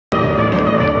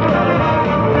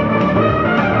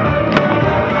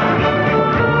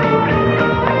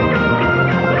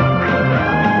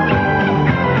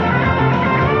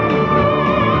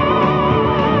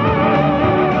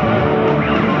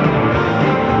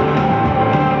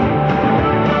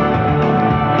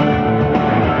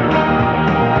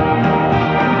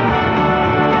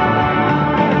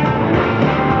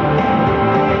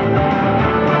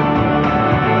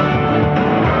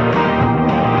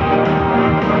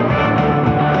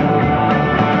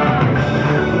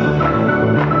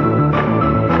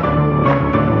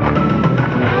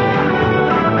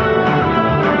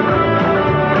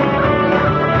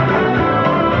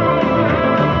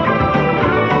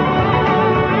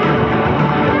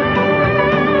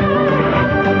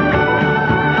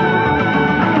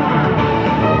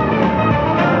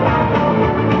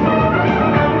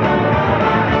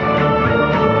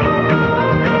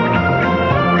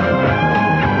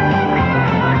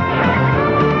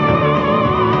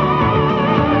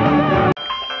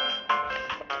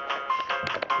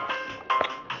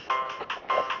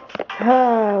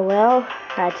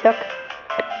took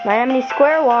Miami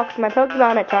Square Walk for my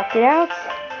Pokemon. I talked it out.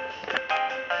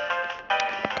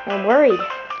 I'm worried.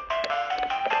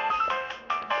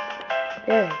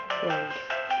 Very worried.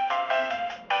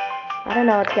 I don't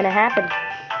know what's gonna happen.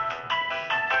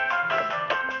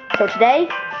 So today,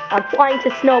 I'm flying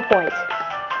to Snow Point.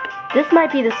 This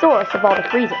might be the source of all the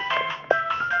freezing.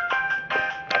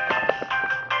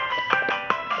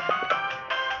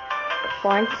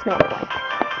 Flying to Snow Point.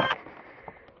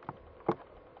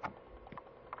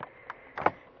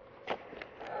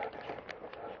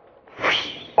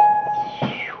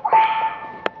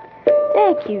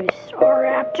 Thank you,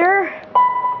 Staraptor.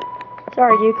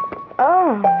 Sorry, dude.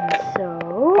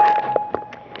 So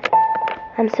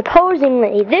I'm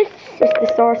supposingly this is the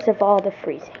source of all the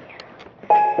freezing.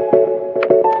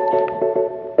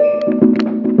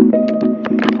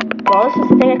 Well, this is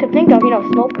the thing I could think of, you know,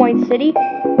 Snow Point City.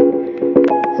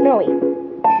 Snowy.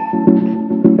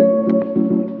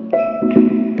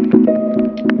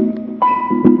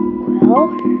 Well,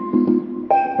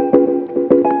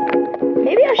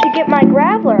 maybe I should get my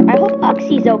Graveler. I hope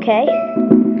Uxie's okay.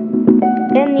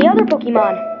 And the other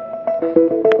Pokemon.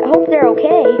 I hope they're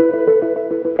okay.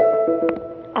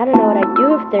 I don't know what I'd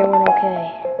do if they weren't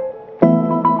okay.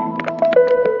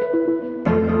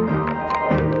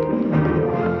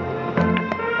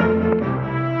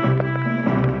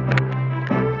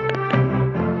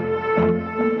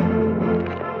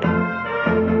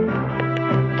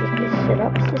 Just sit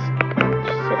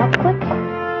up quick.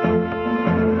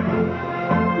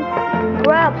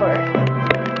 Graveler.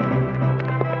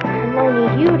 I'm gonna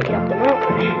need you to get up the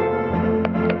mountain.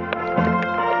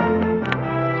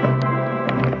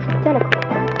 Tentacle.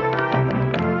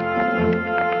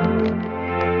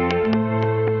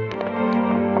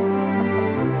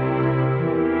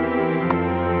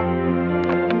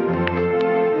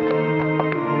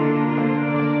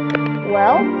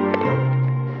 Well,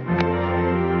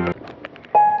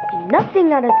 nothing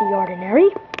out of the ordinary.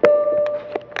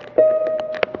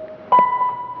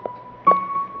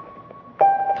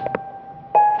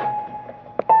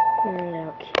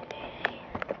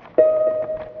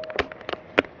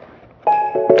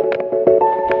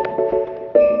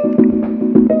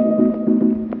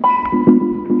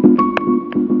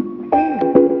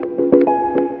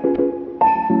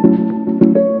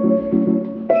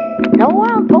 No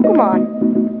wild Pokemon.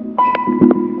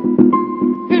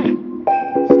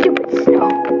 Stupid snow.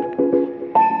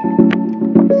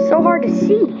 So hard to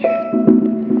see.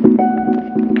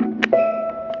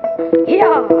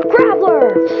 Yeah, Graveler!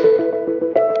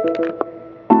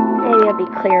 Maybe it'll be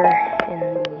clearer in the,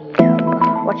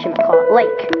 whatchamacallit,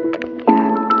 lake.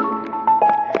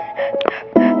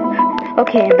 Yeah.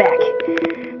 Okay, I'm back.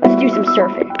 Let's do some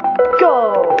surfing.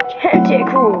 Go,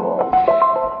 Tentacruel!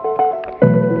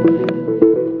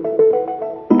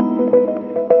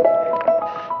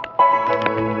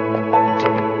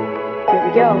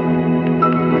 Go.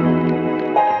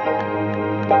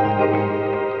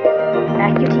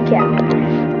 Acuity cap.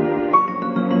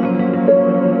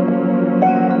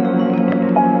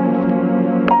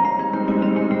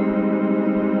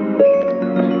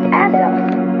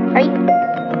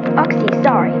 Uxie,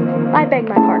 sorry. I beg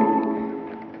my pardon.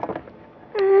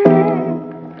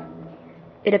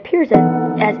 It appears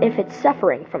as if it's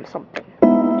suffering from something.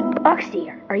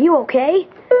 Uxie, are you okay?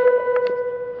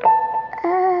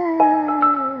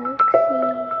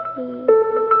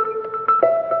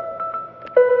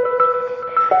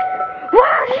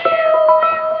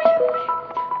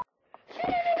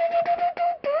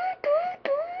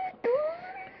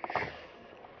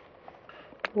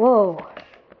 Whoa.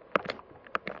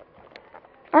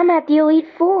 I'm at the Elite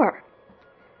Four.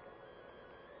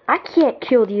 I can't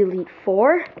kill the Elite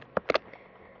Four.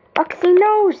 Uxie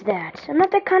knows that. I'm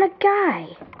not that kind of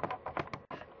guy.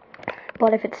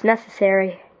 But if it's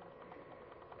necessary,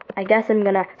 I guess I'm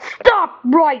gonna stop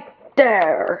right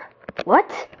there. What?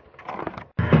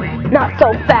 Not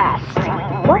so fast.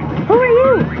 What? Who are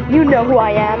you? You know who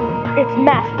I am. It's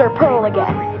Master Pearl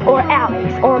again. Or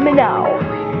Alex. Or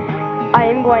Minnow. I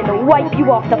am going to wipe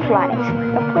you off the planet.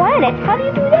 The planet? How do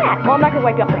you do that? Well, I'm not going to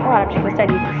wipe you off the planet. I'm just going to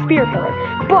send you to the Spear Pillar.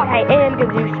 But I am going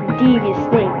to do some devious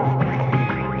things.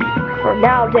 From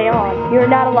now day on, you're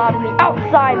not allowed in the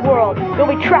outside world. You'll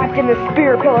be trapped in the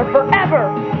Spear Pillar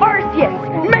forever.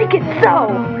 Arceus, make it so!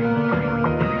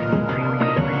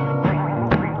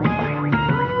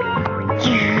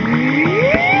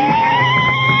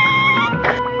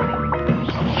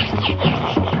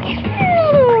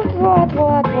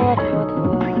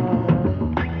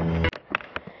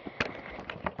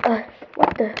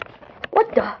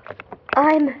 What the?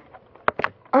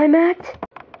 I'm at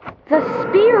the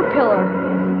Spear Pillar.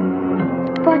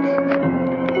 But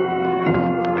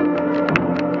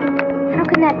how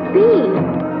can that be?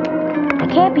 It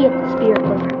can't be at the spear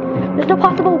pillar. There's no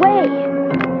possible way.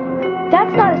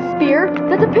 That's not a spear.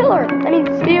 That's a pillar. I mean,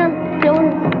 spear, pillar,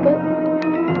 but...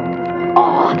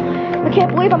 Oh, I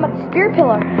can't believe I'm at the spear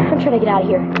pillar. I'm trying to get out of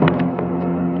here.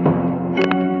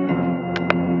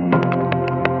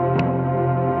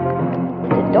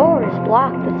 The door is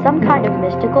blocked with some kind of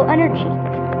mystical energy.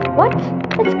 What?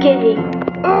 That's gay.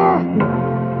 Ugh.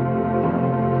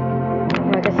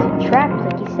 Well, I guess it's trapped,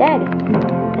 like you said.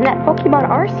 And that Pokemon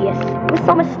Arceus was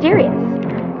so mysterious.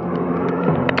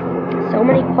 So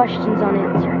many questions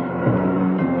unanswered.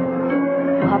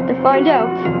 We'll have to find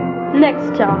out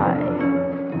next time.